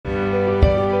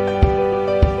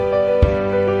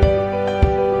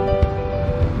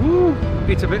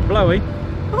maybe it's a bit blowy.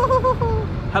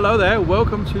 Hello there,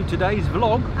 welcome to today's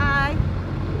vlog. Hi.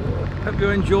 Hope you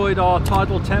enjoyed our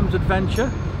tidal Thames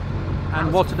adventure.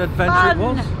 And what an adventure it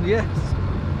was. Yes,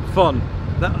 fun.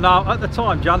 Now at the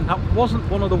time, Jan, that wasn't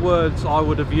one of the words I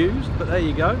would have used, but there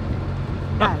you go.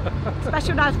 No, especially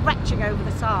when I was retching over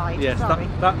the side. Yes, sorry.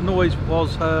 that noise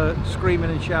was her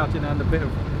screaming and shouting and a bit of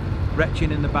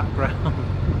retching in the background.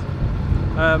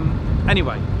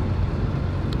 Anyway,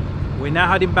 we're now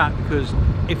heading back because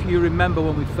if you remember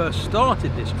when we first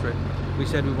started this trip, we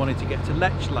said we wanted to get to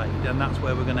Lechlade, and that's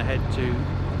where we're going to head to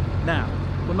now.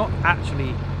 Well, not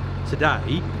actually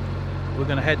today, we're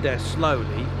going to head there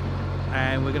slowly,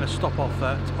 and we're going to stop off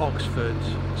at Oxford,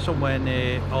 somewhere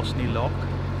near Osney Lock.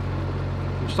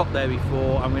 We've stopped there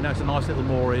before, and we know it's a nice little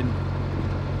mooring.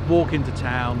 Walk into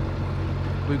town.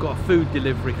 We've got a food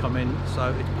delivery coming,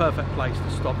 so it's a perfect place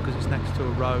to stop because it's next to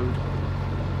a road,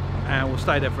 and we'll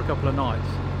stay there for a couple of nights.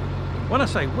 When I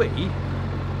say we,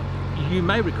 you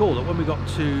may recall that when we got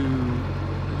to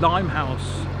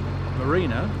Limehouse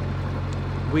Marina,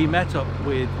 we met up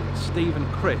with Steve and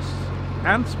Chris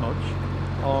and Smudge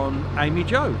on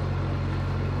AmyJo,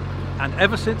 and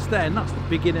ever since then, that's the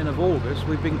beginning of August,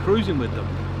 we've been cruising with them.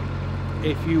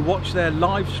 If you watch their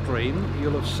live stream,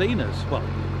 you'll have seen us. Well,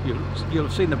 you'll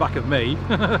have seen the back of me.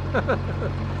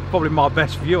 Probably my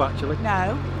best view, actually.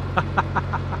 No.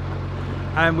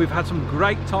 And we've had some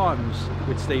great times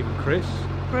with Steve and Chris.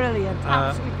 Brilliant,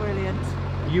 absolutely brilliant.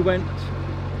 You went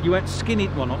skinny,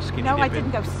 well, not skinny No, dipping. I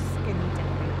didn't go skinny dipping.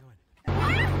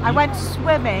 I went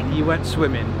swimming. You went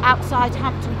swimming outside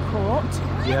Hampton Court.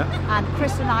 Yeah. And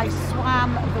Chris and I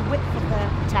swam the width of the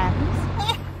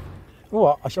Thames.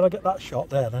 What? Shall I get that shot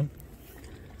there then?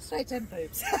 Straight in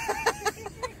boobs.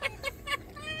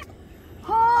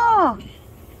 Oh.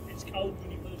 It's cold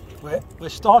when you move. We're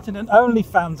starting an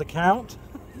OnlyFans account.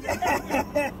 We're going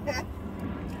to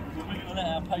let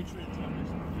our patrons on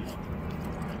this.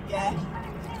 Yeah.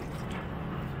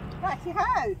 Righty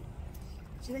ho. Do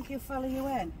you think he'll follow you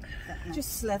in?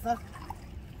 Just slither.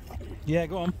 Yeah,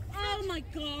 go on. Oh my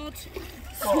God.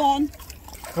 Swan.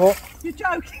 What? You're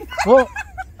joking. What?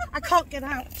 I can't get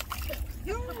out.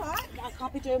 You're alright. I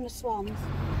can't be doing the swans.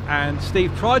 And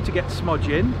Steve tried to get Smudge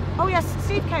in. Oh yes,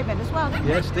 Steve came in as well, didn't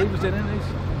he? Yeah, Steve was in his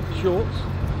shorts.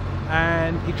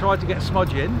 And he tried to get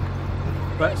Smudge in,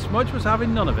 but Smudge was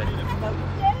having none of it. No.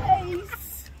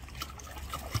 Yes.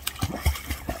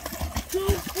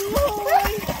 Good boy.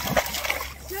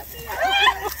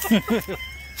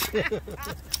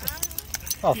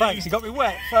 Oh, thanks, you got me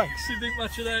wet, thanks. You didn't think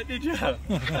much of that, did you?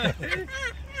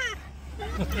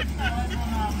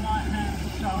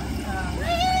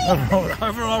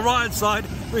 Over on our right hand side,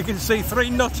 we can see 3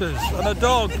 nutters and a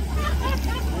dog.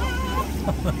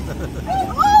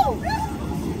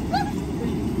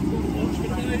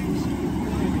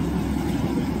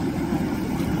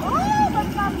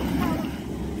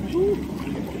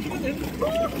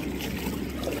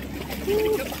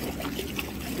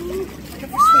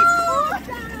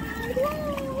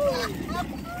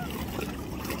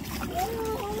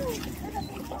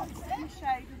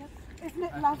 Isn't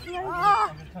it lovely?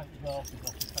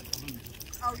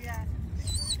 Oh yeah.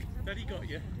 Betty got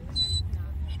you.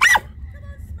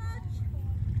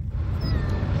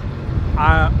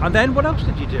 And then what else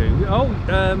did you do? Oh,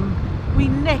 we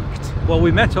nicked. well, we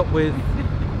met up with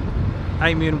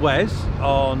Amy and Wes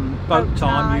on Boat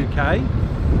Time UK,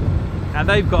 and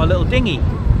they've got a little dinghy.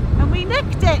 And we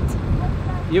nicked it.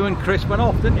 You and Chris went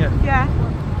off, didn't you? Yeah.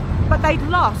 But they'd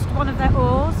lost one of their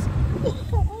oars.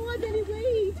 Oh, I nearly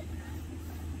weed.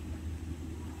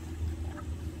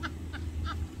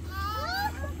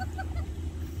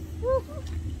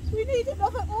 We need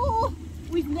another oar.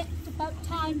 We've nicked about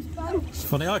Time's boat. It's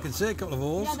funny, I can see a couple of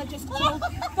oars. Yeah,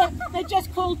 they're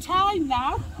just called Time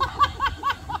now.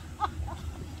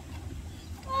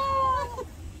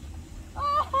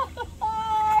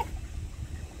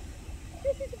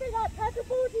 This is a bit like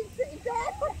paddleboarding sitting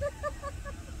down.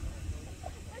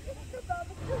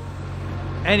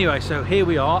 Anyway, so here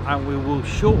we are, and we will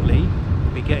shortly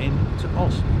be getting to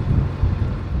Osney.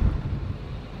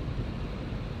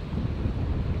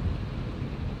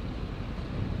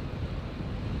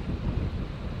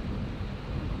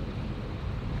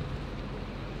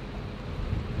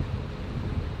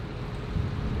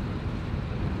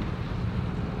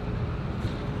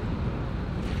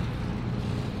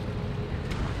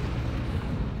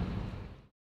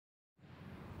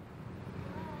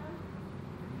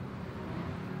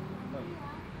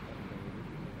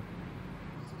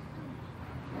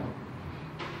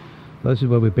 This is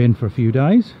where we've been for a few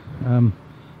days.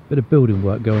 Bit of building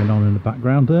work going on in the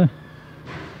background there.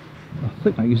 I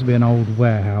think that used to be an old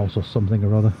warehouse or something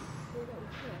or other.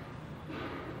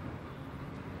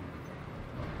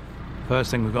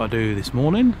 First thing we've got to do this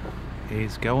morning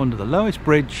is go under the lowest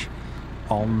bridge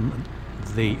on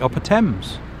the upper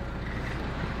Thames.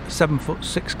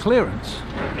 7'6" clearance.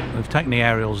 We've taken the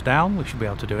aerials down, we should be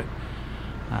able to do it.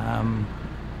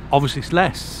 Obviously it's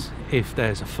less if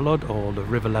there's a flood or the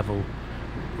river level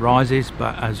rises,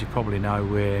 but as you probably know,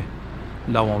 we're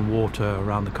low on water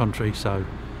around the country, so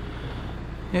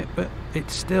yeah, but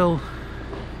it's still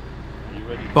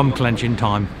bum clenching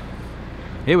time.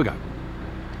 Here we go.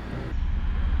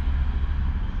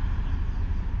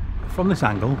 From this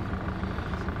angle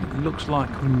it looks like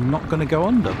we're not going to go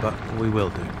under, but we will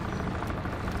do.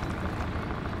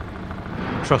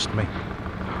 Trust me,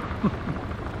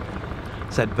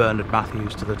 said Bernard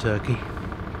Matthews to the turkey.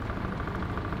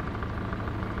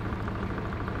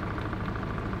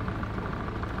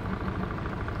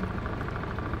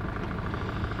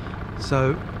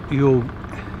 So you'll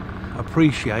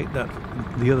appreciate that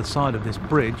the other side of this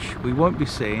bridge we won't be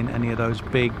seeing any of those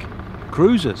big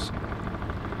cruisers,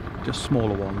 just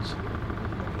smaller ones.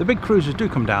 The big cruisers do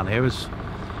come down here as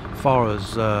far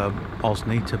as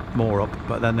Osney to moor up,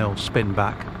 but then they'll spin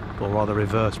back, or rather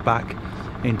reverse back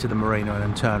into the marina and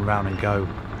then turn round and go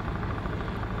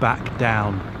back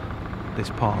down this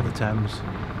part of the Thames.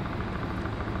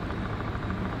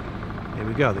 Here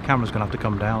we go, the camera's going to have to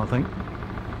come down, I think.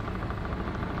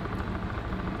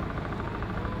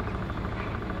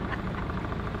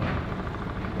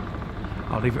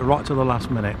 I'll leave it right till the last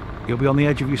minute. You'll be on the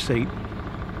edge of your seat.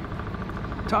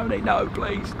 Tony, no,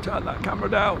 please, turn that camera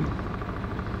down.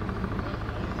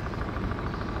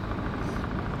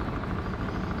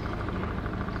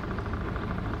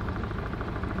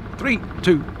 Three,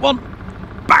 two, one,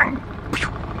 bang!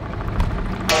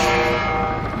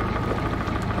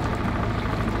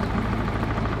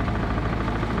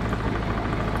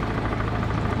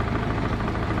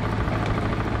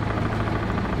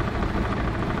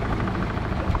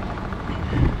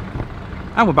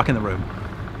 And we're back in the room,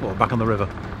 or back on the river.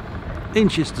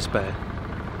 Inches to spare.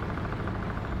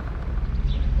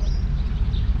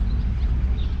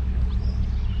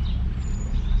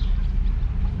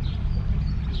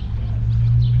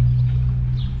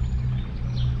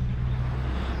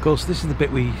 Of course, this is the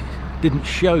bit we didn't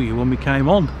show you when we came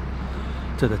on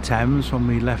to the Thames, when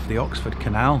we left the Oxford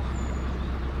Canal.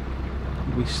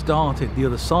 We started the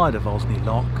other side of Osney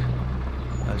Lock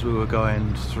as we were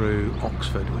going through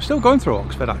Oxford. We're still going through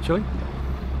Oxford actually.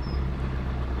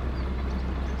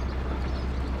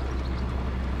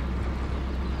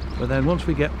 But then once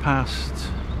we get past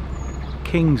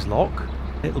King's Lock,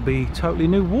 it'll be totally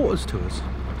new waters to us.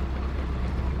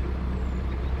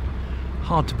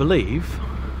 Hard to believe,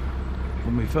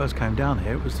 when we first came down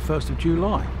here it was the 1st of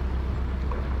July,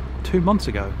 2 months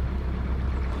ago.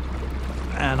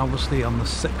 And obviously on the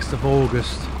 6th of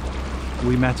August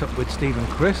we met up with Steve and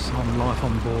Chris on Life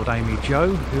on Board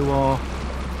AmyJo, who are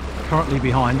currently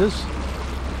behind us,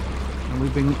 and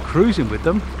we've been cruising with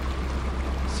them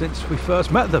since we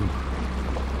first met them.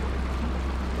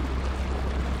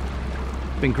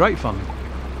 Been great fun,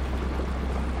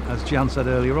 as Jan said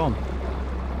earlier on.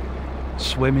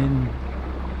 Swimming,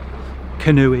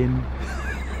 canoeing,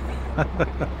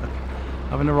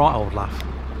 having a right old laugh.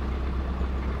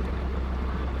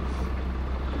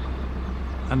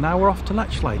 And now we're off to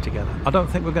Lechlade together. I don't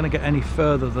think we're going to get any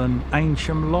further than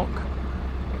Ancient Lock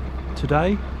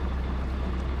today,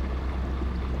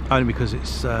 only because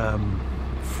it's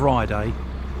Friday,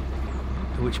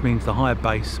 which means the higher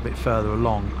base a bit further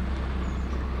along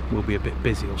will be a bit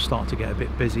busy, or start to get a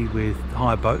bit busy, with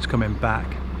higher boats coming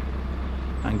back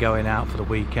and going out for the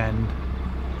weekend.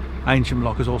 Ancient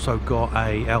Lock has also got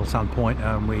a L-Sand point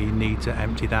and we need to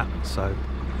empty that, so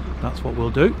that's what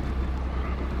we'll do.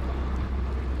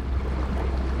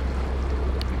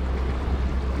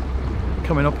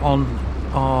 Coming up on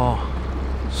our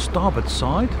starboard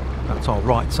side, that's our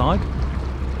right side,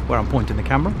 where I'm pointing the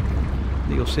camera,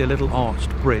 you'll see a little arched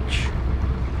bridge.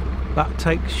 That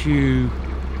takes you,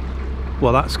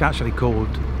 well, that's actually called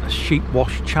a sheep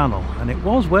wash channel, and it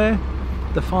was where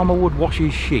the farmer would wash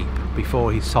his sheep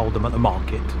before he sold them at the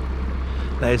market.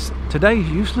 There's today's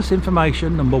useless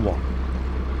information number 1.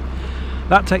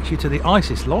 That takes you to the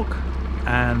Isis Lock,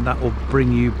 and that will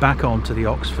bring you back onto the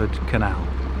Oxford Canal.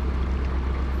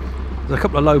 There's a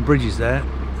couple of low bridges there,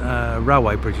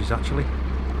 railway bridges actually.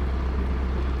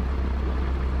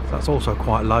 So that's also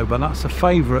quite low, but that's a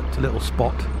favourite little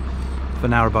spot for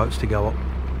narrowboats to go up.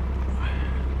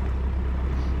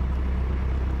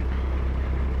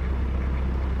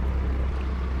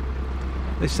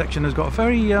 This section has got a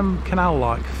very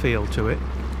canal-like feel to it.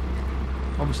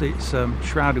 Obviously it's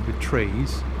shrouded with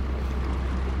trees.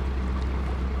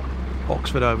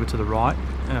 Oxford over to the right.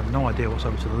 I have no idea what's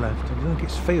over to the left. I think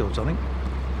it's fields, I think.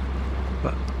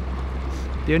 But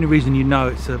the only reason you know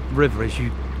it's a river is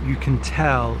you can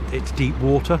tell it's deep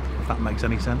water, if that makes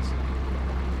any sense.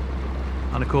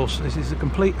 And of course this is a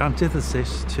complete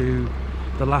antithesis to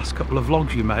the last couple of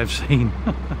vlogs you may have seen.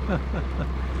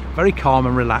 Very calm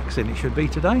and relaxing it should be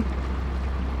today.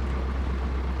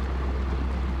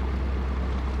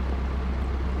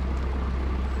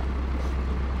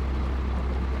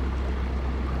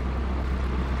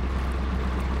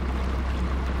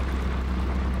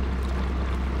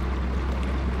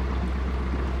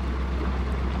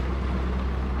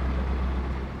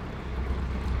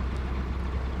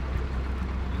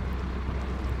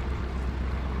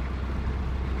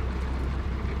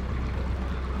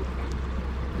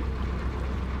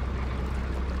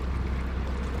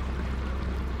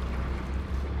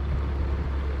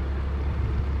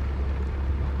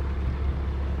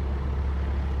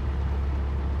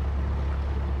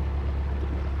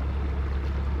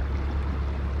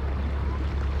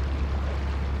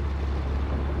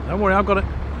 Don't worry, I've got it.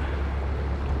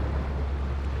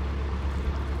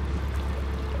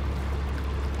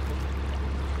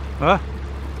 Huh?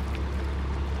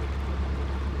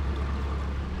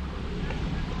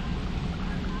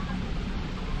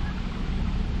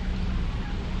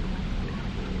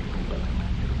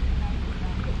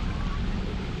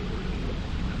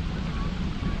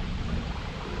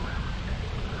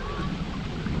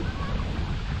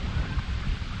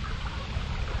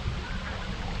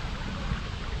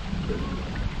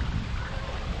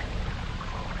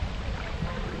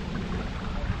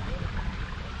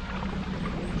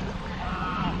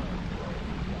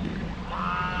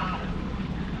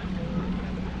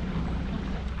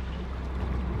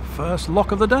 First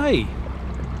lock of the day.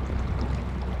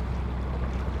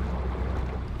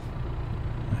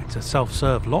 It's a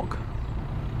self-serve lock.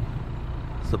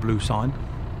 It's the blue sign.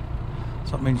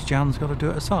 So that means Jan's got to do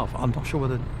it herself. I'm not sure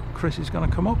whether Chris is going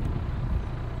to come up.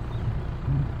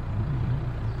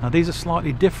 Now these are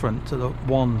slightly different to the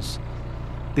ones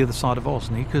the other side of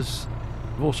Osney because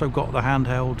we've also got the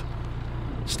handheld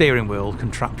steering wheel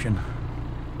contraption.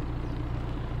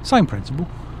 Same principle.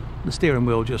 The steering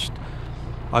wheel just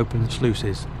opens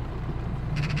sluices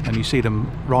and you see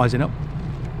them rising up. I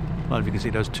don't know if you can see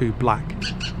those two black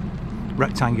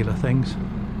rectangular things.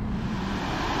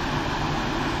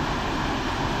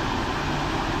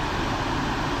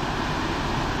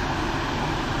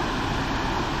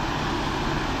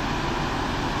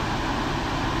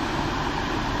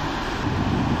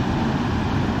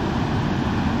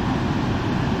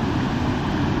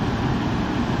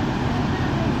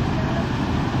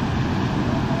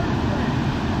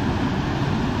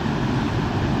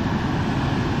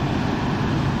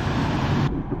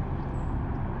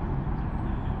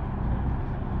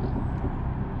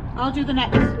 I'll do the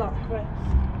next lock, Chris.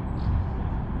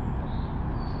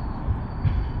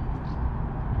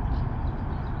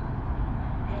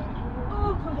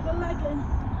 Oh, can't get the leg in.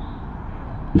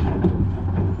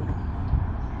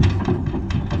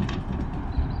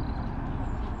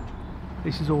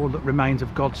 This is all that remains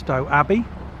of Godstow Abbey.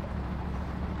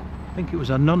 I think it was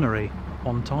a nunnery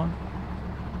one time.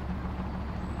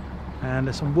 And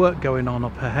there's some work going on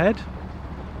up ahead.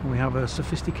 We have a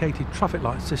sophisticated traffic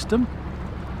light system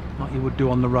like you would do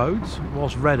on the roads. It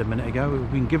was red a minute ago.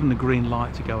 We've been given the green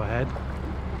light to go ahead.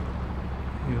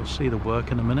 You'll see the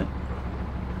work in a minute,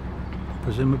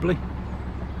 presumably.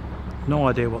 No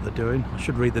idea what they're doing. I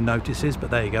should read the notices, but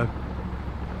there you go.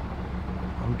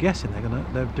 I'm guessing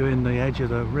they're doing the edge of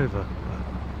the river.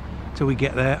 But till we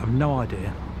get there, I've no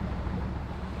idea.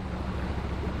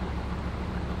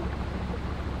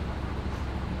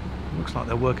 Looks like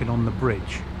they're working on the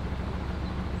bridge.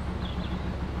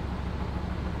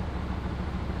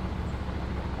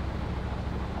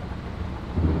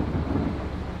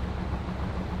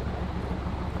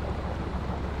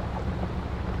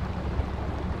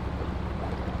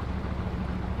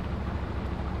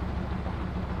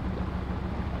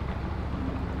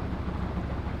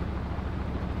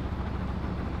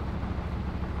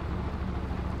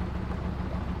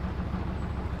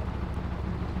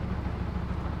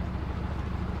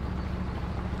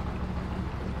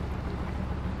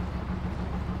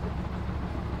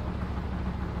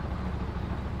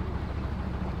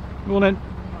 Morning.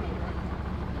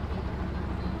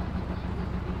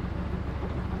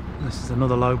 This is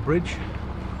another low bridge.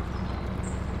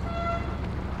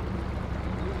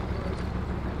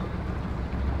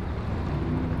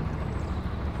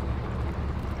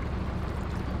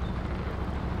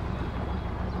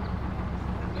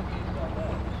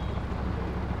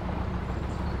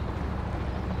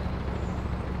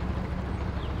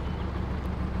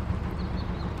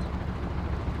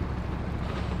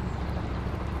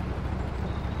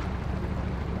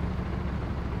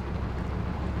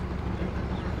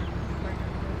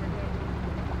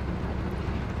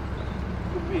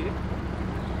 here.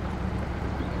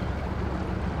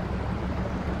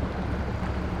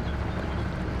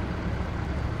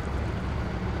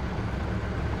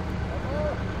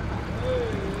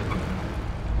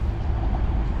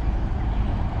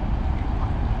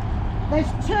 There's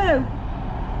two.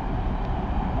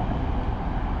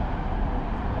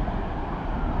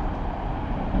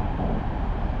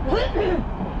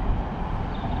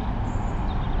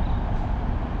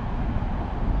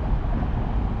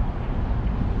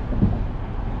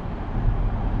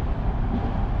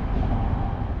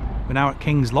 We're now at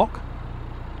King's Lock.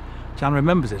 Jan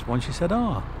remembers this one. She said,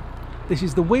 "Ah, this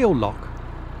is the wheel lock,"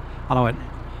 and I went,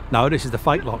 "No, this is the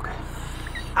fake lock."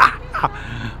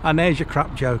 And there's your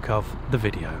crap joke of the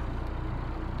video.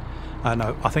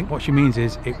 No, I think what she means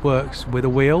is it works with a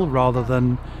wheel rather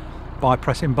than by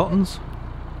pressing buttons.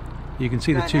 You can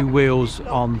see the two wheels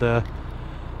on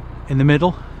in the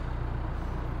middle,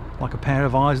 like a pair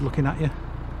of eyes looking at you,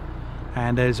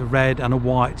 and there's a red and a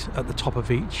white at the top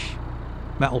of each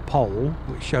metal pole,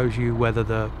 which shows you whether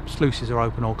the sluices are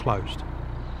open or closed.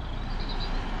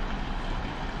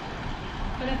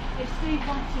 But if Steve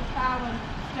wants his bow and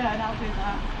stern, I'll do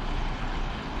that.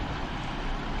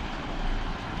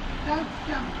 Don't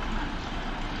jump.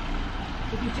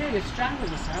 If you do, you'll strangle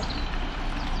yourself.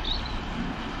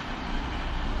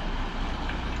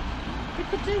 You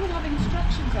could do with having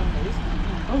instructions on these, couldn't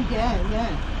you? Oh yeah,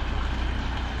 yeah.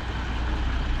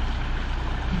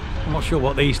 I'm not sure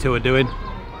what these two are doing.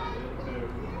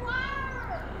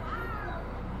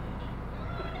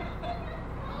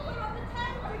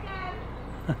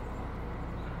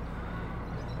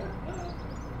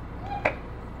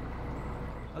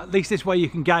 At least this way you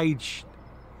can gauge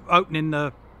opening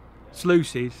the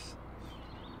sluices.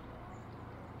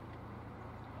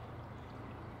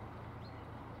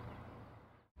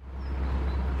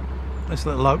 This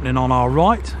little opening on our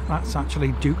right, that's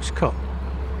actually Duke's Cut.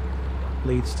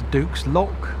 Leads to Duke's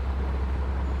Lock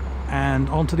and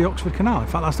onto the Oxford Canal. In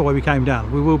fact, that's the way we came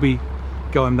down. We will be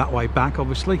going that way back,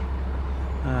 obviously,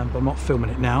 but I'm not filming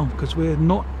it now because we're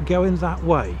not going that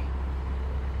way.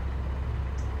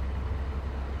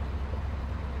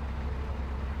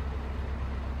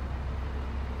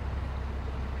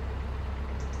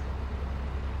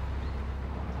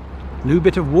 New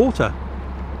bit of water.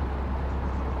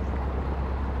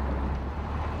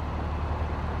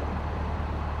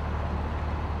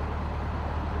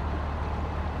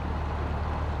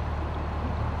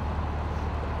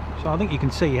 So I think you can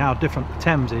see how different the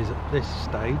Thames is at this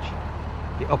stage,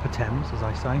 the upper Thames, as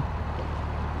I say.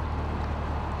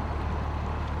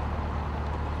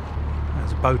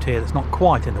 There's a boat here that's not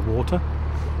quite in the water.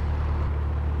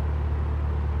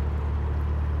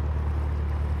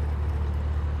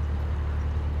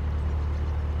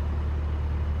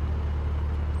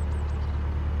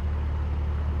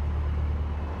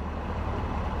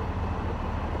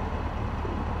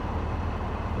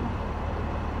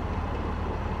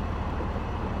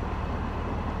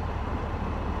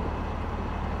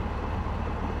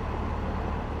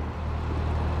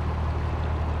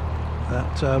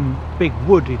 That big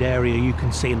wooded area you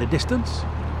can see in the distance,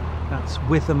 that's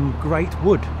Witham Great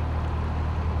Wood.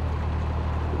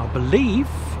 I believe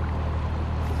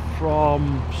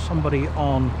from somebody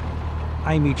on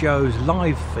AmyJo's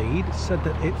live feed said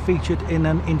that it featured in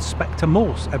an Inspector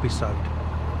Morse episode.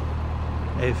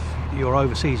 If you're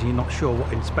overseas and you're not sure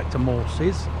what Inspector Morse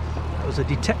is, it was a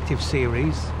detective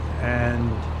series,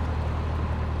 and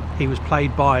he was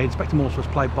played by, Inspector Morse was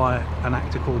played by an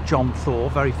actor called John Thor,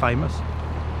 very famous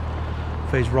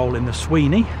for his role in The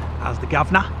Sweeney as the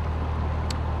governor,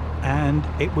 and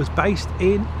it was based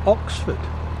in Oxford.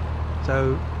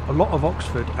 So a lot of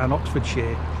Oxford and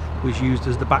Oxfordshire was used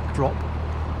as the backdrop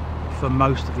for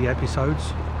most of the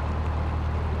episodes,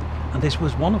 and this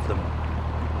was one of them.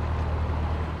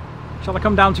 Shall I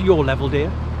come down to your level, dear?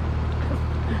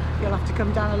 You'll have to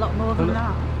come down a lot more than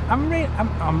that.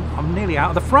 I'm nearly out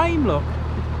of the frame, look.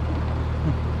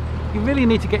 You really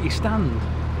need to get your stand.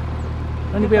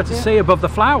 Then you'll be able to see above the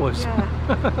flowers. Yeah.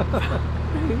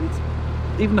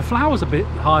 Even the flowers are a bit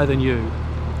higher than you.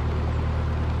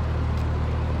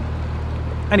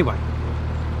 Anyway,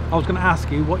 I was going to ask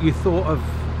you what you thought of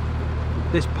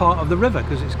this part of the river,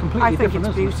 because it's completely different,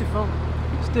 I think it's beautiful.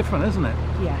 It's different, isn't it?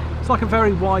 Yeah. It's like a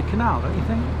very wide canal, don't you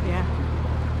think? Yeah.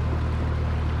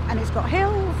 And it's got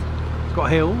hills. It's got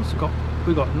hills.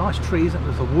 We've got nice trees, and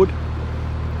there's a wood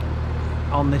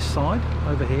on this side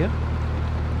over here.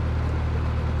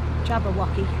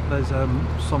 Jabberwocky. There's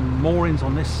some moorings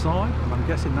on this side, and I'm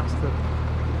guessing that's the,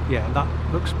 yeah, that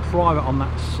looks private on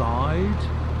that side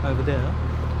over there,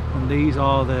 and these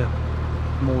are the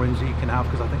moorings that you can have,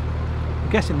 because I think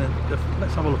guessing that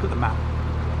let's have a look at the map.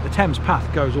 The Thames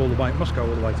path goes all the way, it must go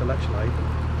all the way to Lechlade.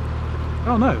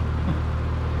 Oh no.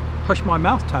 Hush my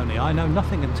mouth, Tony, I know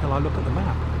nothing until I look at the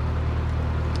map.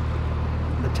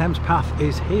 The Thames path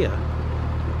is here.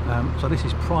 So this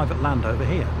is private land over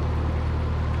here.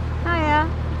 Hiya.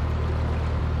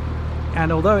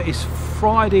 And although it is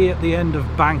Friday at the end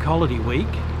of bank holiday week,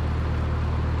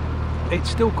 it's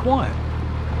still quiet.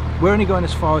 We're only going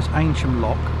as far as Ancient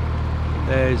Lock.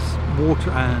 There's water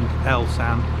and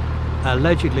Elsan.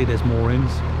 Allegedly there's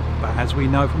moorings, but as we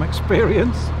know from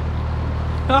experience,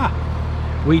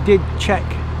 we did check,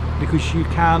 because you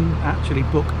can actually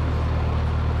book.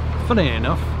 Funny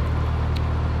enough,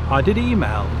 I did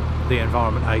email the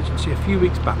Environment Agency a few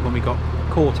weeks back when we got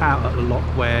caught out at the lock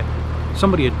where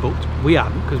somebody had booked. We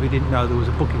hadn't, because we didn't know there was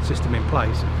a booking system in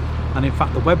place, and in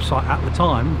fact the website at the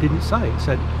time didn't say. It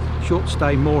said short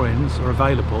stay moorings are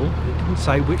available. It didn't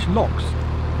say which locks.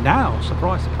 Now,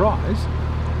 surprise surprise,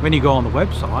 when you go on the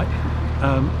website,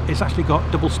 it's actually got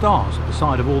double stars at the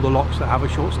side of all the locks that have a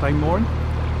short stay mooring,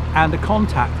 and a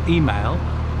contact email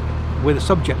with a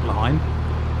subject line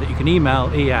that you can email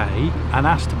EA and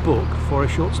ask to book for a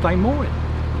short stay mooring,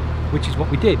 which is what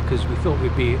we did, because we thought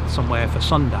we'd be somewhere for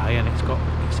Sunday, and it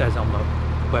says on the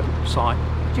website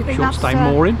short stay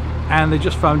mooring, and they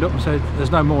just phoned up and said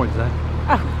there's no moorings there.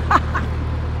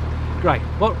 Great.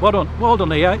 Well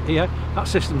done EA. That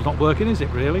system's not working, is it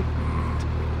really?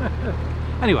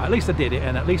 Anyway, at least I did it,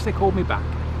 and at least they called me back.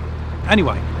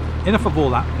 Anyway, enough of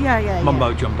all that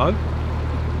mumbo jumbo.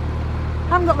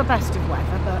 Haven't got the best of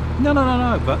weather, but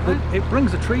no, but it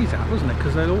brings the trees out, doesn't it?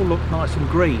 Because they all look nice and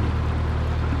green.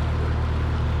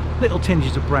 Little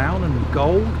tinges of brown and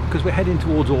gold, because we're heading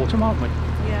towards autumn, aren't we?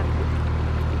 Yeah.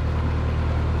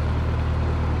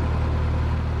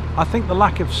 I think the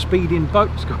lack of speeding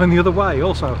boats going the other way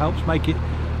also helps make it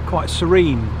quite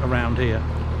serene around here.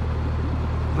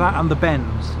 That and the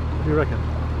bends. What do you reckon?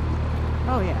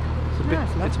 Oh yeah.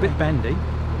 It's a bit bendy.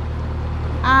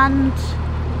 And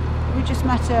we just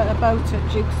met a boat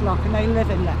at Duke's Lock, and they live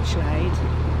in Lechlade.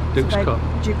 Duke's Cut.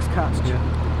 Duke's Cut. Yeah.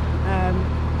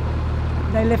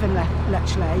 They live in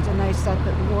Lechlade, and they said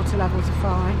that the water levels are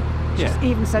fine. Just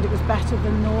even said it was better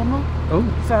than normal. Oh.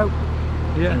 So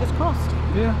fingers crossed.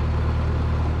 Yeah.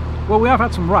 Well, we have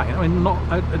had some rain. I mean,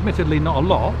 admittedly not a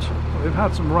lot, but we've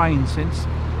had some rain since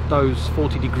those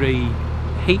 40-degree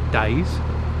heat days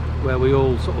where we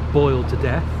all sort of boiled to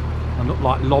death and looked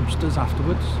like lobsters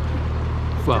afterwards.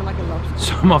 Well, like a lobster.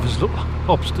 Some of us look like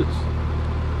lobsters.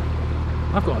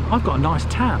 I've got a nice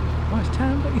tan. Nice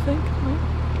tan, don't you think?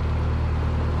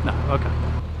 No, okay.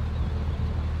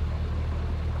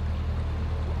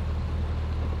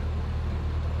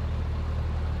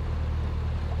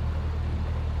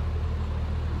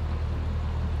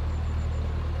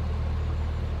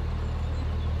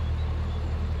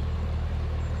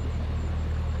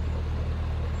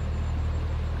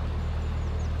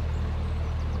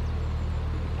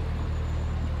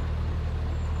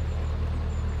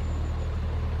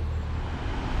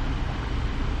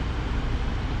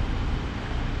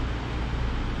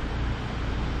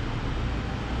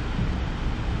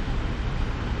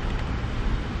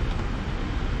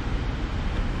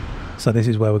 So this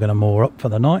is where we're going to moor up for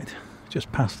the night,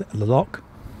 just past the lock.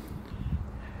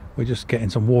 We're just getting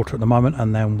some water at the moment,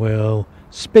 and then we'll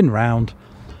spin round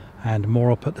and moor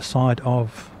up at the side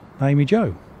of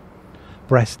AmyJo.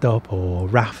 Breast up or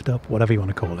raft up, whatever you want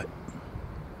to call it.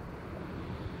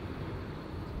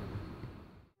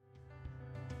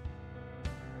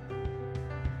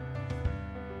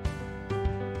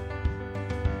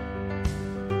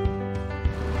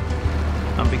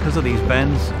 And because of these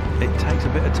bends, it takes a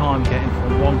bit of time getting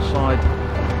from one side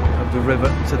of the river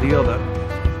to the other.